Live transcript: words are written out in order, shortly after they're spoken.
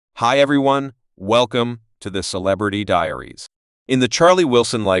Hi everyone, welcome to the Celebrity Diaries. In the Charlie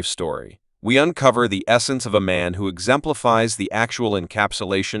Wilson life story, we uncover the essence of a man who exemplifies the actual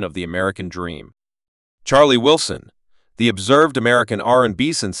encapsulation of the American dream. Charlie Wilson, the observed American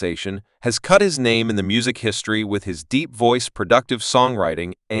R&B sensation, has cut his name in the music history with his deep voice, productive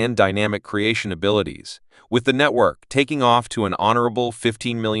songwriting, and dynamic creation abilities, with the network taking off to an honorable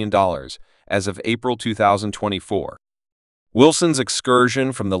 $15 million as of April 2024. Wilson's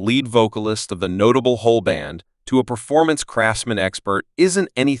excursion from the lead vocalist of the notable whole band to a performance craftsman expert isn't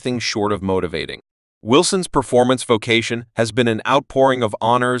anything short of motivating. Wilson's performance vocation has been an outpouring of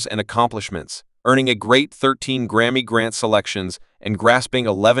honors and accomplishments, earning a great 13 Grammy Grant selections and grasping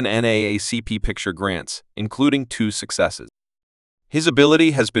 11 NAACP Picture Grants, including 2 successes. His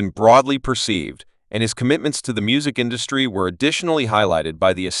ability has been broadly perceived, and his commitments to the music industry were additionally highlighted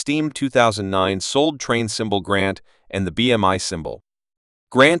by the esteemed 2009 Soul Train Symbol Grant and the BMI Symbol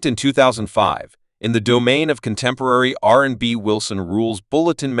Grant in 2005. In the domain of contemporary R&B, Wilson Rules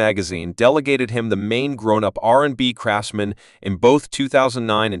Bulletin magazine delegated him the main grown-up R&B craftsman in both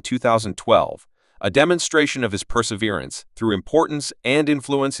 2009 and 2012, a demonstration of his perseverance through importance and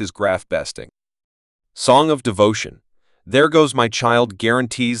influence his graph besting. Song of Devotion. There Goes My Child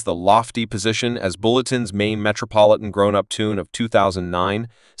guarantees the lofty position as Bulletin's main metropolitan grown-up tune of 2009,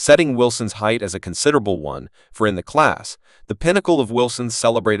 setting Wilson's height as a considerable one, for in the class, the pinnacle of Wilson's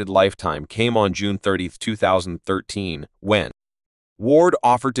celebrated lifetime came on June 30, 2013, when Ward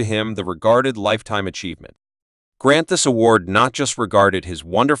offered to him the regarded Lifetime Achievement Grant. This award not just regarded his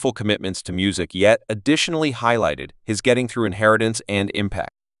wonderful commitments to music, yet additionally highlighted his getting through inheritance and impact.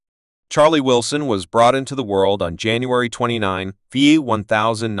 Charlie Wilson was brought into the world on January 29,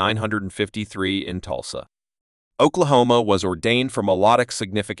 1953 in Tulsa, Oklahoma, was ordained for melodic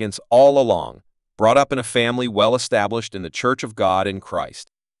significance all along, brought up in a family well established in the Church of God in Christ.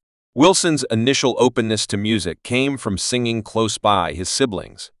 Wilson's initial openness to music came from singing close by his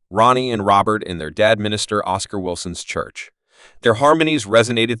siblings, Ronnie and Robert, in their dad minister Oscar Wilson's church. Their harmonies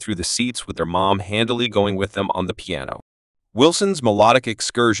resonated through the seats, with their mom handily going with them on the piano. Wilson's melodic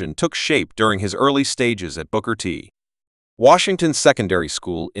excursion took shape during his early stages at Booker T. Washington Secondary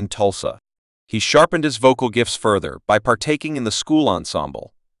School in Tulsa. He sharpened his vocal gifts further by partaking in the school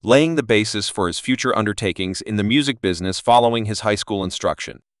ensemble, laying the basis for his future undertakings in the music business following his high school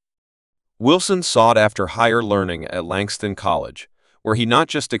instruction. Wilson sought after higher learning at Langston College, where he not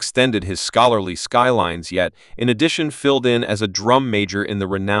just extended his scholarly skylines yet, in addition, filled in as a drum major in the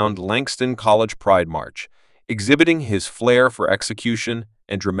renowned Langston College Pride March, exhibiting his flair for execution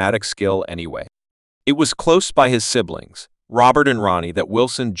and dramatic skill anyway. It was close by his siblings, Robert and Ronnie, that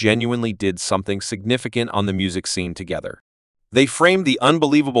Wilson genuinely did something significant on the music scene together. They framed the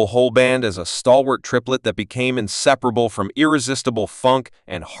unbelievable whole band as a stalwart triplet that became inseparable from irresistible funk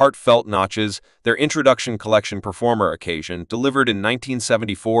and heartfelt notches. Their introduction collection, Performer Occasion, delivered in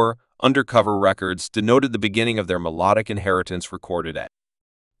 1974, Undercover Records, denoted the beginning of their melodic inheritance, recorded at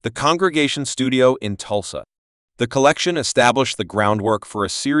the Congregation Studio in Tulsa. The collection established the groundwork for a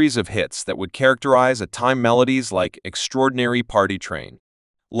series of hits that would characterize a time, melodies like Extraordinary Party Train,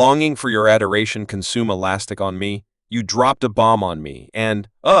 Longing for Your Adoration, Consume Elastic on Me, You Dropped a Bomb on Me, and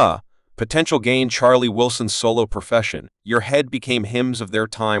Potential Gain. Charlie Wilson's solo profession, Your Head, became hymns of their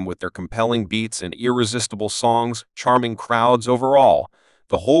time with their compelling beats and irresistible songs, charming crowds. Overall,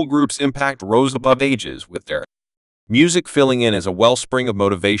 the whole group's impact rose above ages, with their music filling in as a wellspring of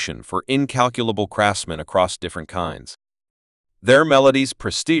motivation for incalculable craftsmen across different kinds. Their melodies,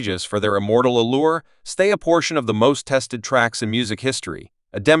 prestigious for their immortal allure, stay a portion of the most tested tracks in music history,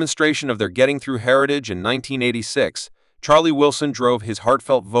 a demonstration of their getting through heritage. In 1986, Charlie Wilson drove his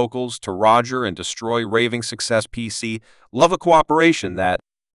heartfelt vocals to Roger and Destroy raving success PC, Love a Cooperation, that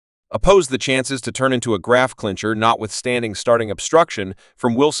opposed the chances to turn into a graph clincher. Notwithstanding starting obstruction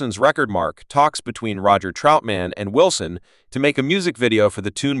from Wilson's record, Mark talks between Roger Troutman and Wilson to make a music video for the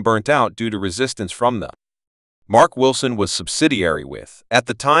tune Burnt Out due to resistance from the Mark Wilson was subsidiary with. At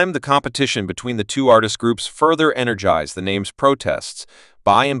the time, the competition between the two artist groups further energized the name's protests.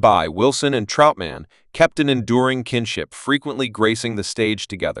 By and by, Wilson and Troutman kept an enduring kinship, frequently gracing the stage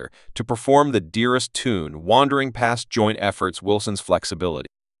together to perform the Dearest tune. Wandering past joint efforts, Wilson's flexibility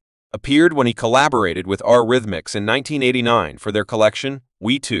appeared when he collaborated with Rhythmics in 1989 for their collection,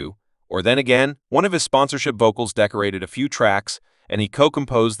 We Too, or Then Again. One of his sponsorship vocals decorated a few tracks, and he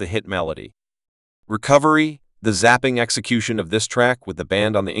co-composed the hit melody Recovery. The zapping execution of this track with the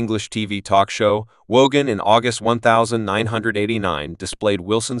band on the English TV talk show Wogan in August 1989 displayed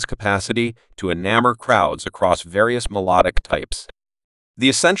Wilson's capacity to enamor crowds across various melodic types. The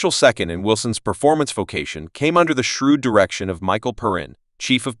essential second in Wilson's performance vocation came under the shrewd direction of Michael Perrin,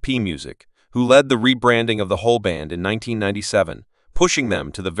 chief of P Music, who led the rebranding of the whole band in 1997, pushing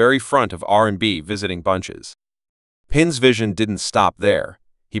them to the very front of R&B visiting bunches. Pin's vision didn't stop there.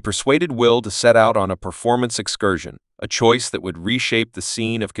 He persuaded Will to set out on a performance excursion, a choice that would reshape the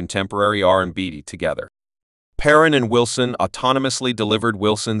scene of contemporary R&B together. Perrin and Wilson autonomously delivered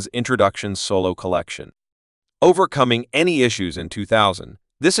Wilson's introduction solo collection. Overcoming any issues in 2000,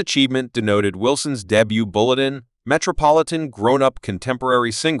 this achievement denoted Wilson's debut Bulletin Metropolitan grown-up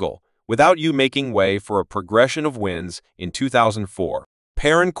contemporary single, Without You, making way for a progression of wins in 2004.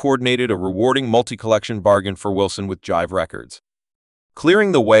 Perrin coordinated a rewarding multi-collection bargain for Wilson with Jive Records,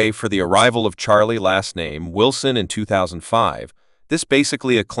 clearing the way for the arrival of Charlie last name Wilson in 2005. This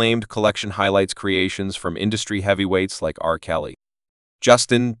basically acclaimed collection highlights creations from industry heavyweights like R. Kelly,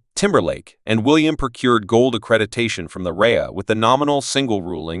 Justin Timberlake, and William procured gold accreditation from the RIAA with the nominal single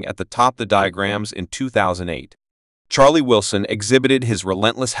ruling at the top of the diagrams in 2008. Charlie Wilson exhibited his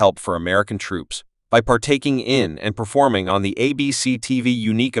relentless help for American troops by partaking in and performing on the ABC TV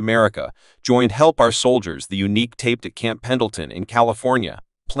Unique America, joined Help Our Soldiers, the unique taped at Camp Pendleton in California,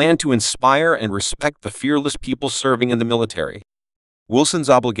 planned to inspire and respect the fearless people serving in the military. Wilson's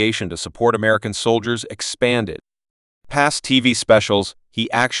obligation to support American soldiers expanded. Past TV specials, he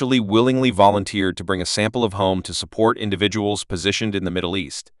actually willingly volunteered to bring a sample of home to support individuals positioned in the Middle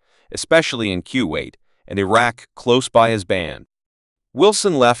East, especially in Kuwait and Iraq close by his band.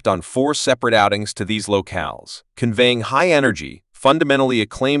 Wilson left on 4 separate outings to these locales, conveying high-energy, fundamentally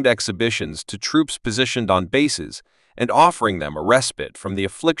acclaimed exhibitions to troops positioned on bases and offering them a respite from the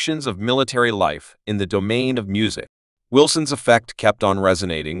afflictions of military life in the domain of music. Wilson's effect kept on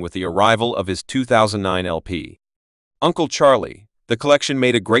resonating with the arrival of his 2009 LP, Uncle Charlie. The collection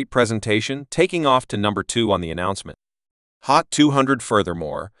made a great presentation, taking off to number 2 on the announcement Hot 200,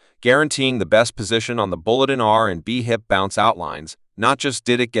 furthermore, guaranteeing the best position on the Bulletin R&B Hip Bounce outlines. Not just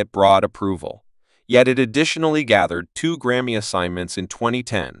did it get broad approval, yet it additionally gathered 2 Grammy assignments in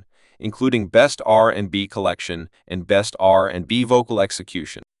 2010, including Best R&B Collection and Best R&B Vocal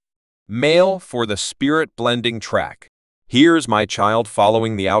Execution. Male for the spirit-blending track, Here's My Child.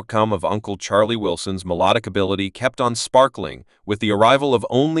 Following the outcome of Uncle Charlie, Wilson's melodic ability kept on sparkling with the arrival of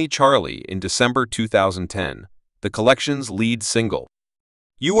Only Charlie in December 2010, the collection's lead single.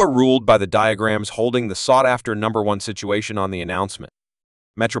 You Are Ruled by the Diagrams, holding the sought-after number 1 situation on the announcement.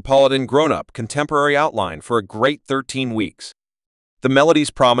 Metropolitan grown-up contemporary outline for a great 13 weeks. The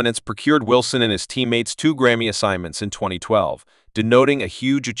melody's prominence procured Wilson and his teammates 2 Grammy assignments in 2012, denoting a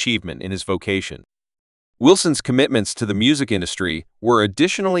huge achievement in his vocation. Wilson's commitments to the music industry were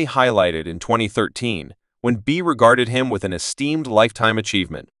additionally highlighted in 2013, when B regarded him with an esteemed lifetime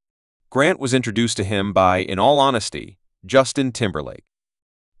achievement. Grant was introduced to him by, in all honesty, Justin Timberlake.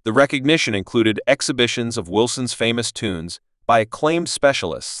 The recognition included exhibitions of Wilson's famous tunes by acclaimed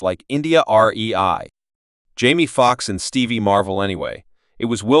specialists like India REI, Jamie Foxx, and Stevie Marvel. Anyway, it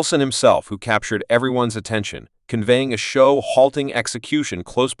was Wilson himself who captured everyone's attention, conveying a show-halting execution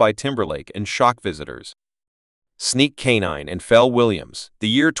close by Timberlake and shock visitors. Sneak Canine and Pharrell Williams. The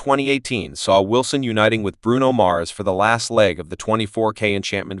year 2018 saw Wilson uniting with Bruno Mars for the last leg of the 24K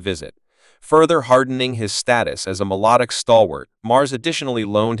Enchantment visit. Further hardening his status as a melodic stalwart, Mars additionally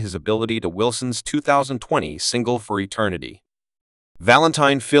loaned his ability to Wilson's 2020 single For Eternity.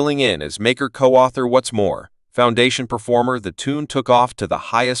 Valentine filling in as maker co-author. What's more, foundation performer. The tune took off to the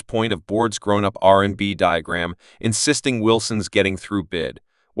highest point of Board's grown-up R&B diagram, insisting Wilson's getting through bid.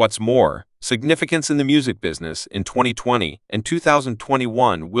 What's more, significance in the music business. In 2020 and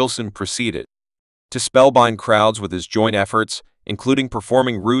 2021, Wilson proceeded to spellbind crowds with his joint efforts, including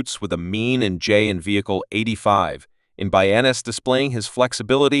performing Roots with Amin and Jay in Vehicle 85, in Byanes, displaying his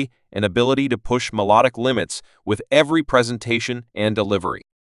flexibility and ability to push melodic limits with every presentation and delivery.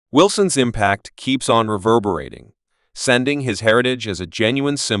 Wilson's impact keeps on reverberating, sending his heritage as a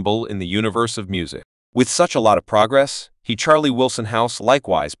genuine symbol in the universe of music. With such a lot of progress, Charlie Wilson House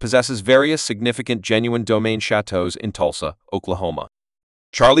likewise possesses various significant genuine domain chateaus in Tulsa, Oklahoma.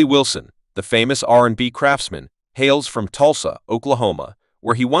 Charlie Wilson, the famous R&B craftsman, hails from Tulsa, Oklahoma,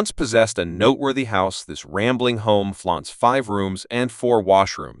 where he once possessed a noteworthy house. This rambling home flaunts 5 rooms and 4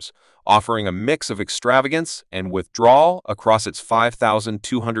 washrooms, offering a mix of extravagance and withdrawal across its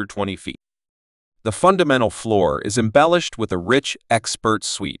 5,220 feet. The fundamental floor is embellished with a rich expert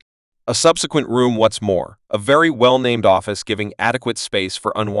suite. A subsequent room. What's more, a very well-named office giving adequate space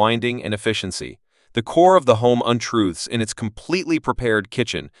for unwinding and efficiency. The core of the home untruths in its completely prepared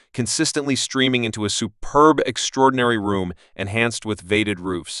kitchen, consistently streaming into a superb, extraordinary room enhanced with vated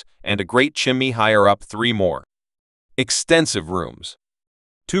roofs, and a great chimney higher up. 3 more extensive rooms.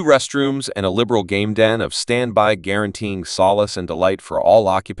 2 restrooms and a liberal game den of standby guaranteeing solace and delight for all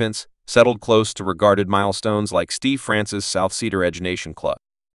occupants, settled close to regarded milestones like Steve Francis' South Cedar Edge Nation Club.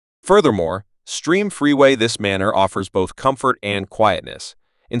 Furthermore, Stream Freeway this manor offers both comfort and quietness,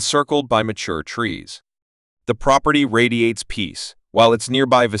 encircled by mature trees. The property radiates peace, while its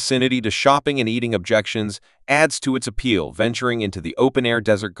nearby vicinity to shopping and eating objections adds to its appeal. Venturing into the open-air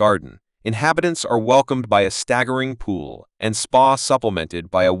desert garden, inhabitants are welcomed by a staggering pool and spa supplemented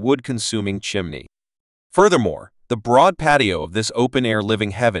by a wood-consuming chimney. Furthermore, the broad patio of this open-air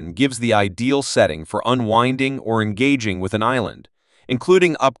living heaven gives the ideal setting for unwinding or engaging with an island,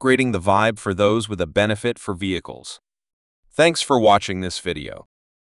 including upgrading the vibe for those with a benefit for vehicles. Thanks for watching this video.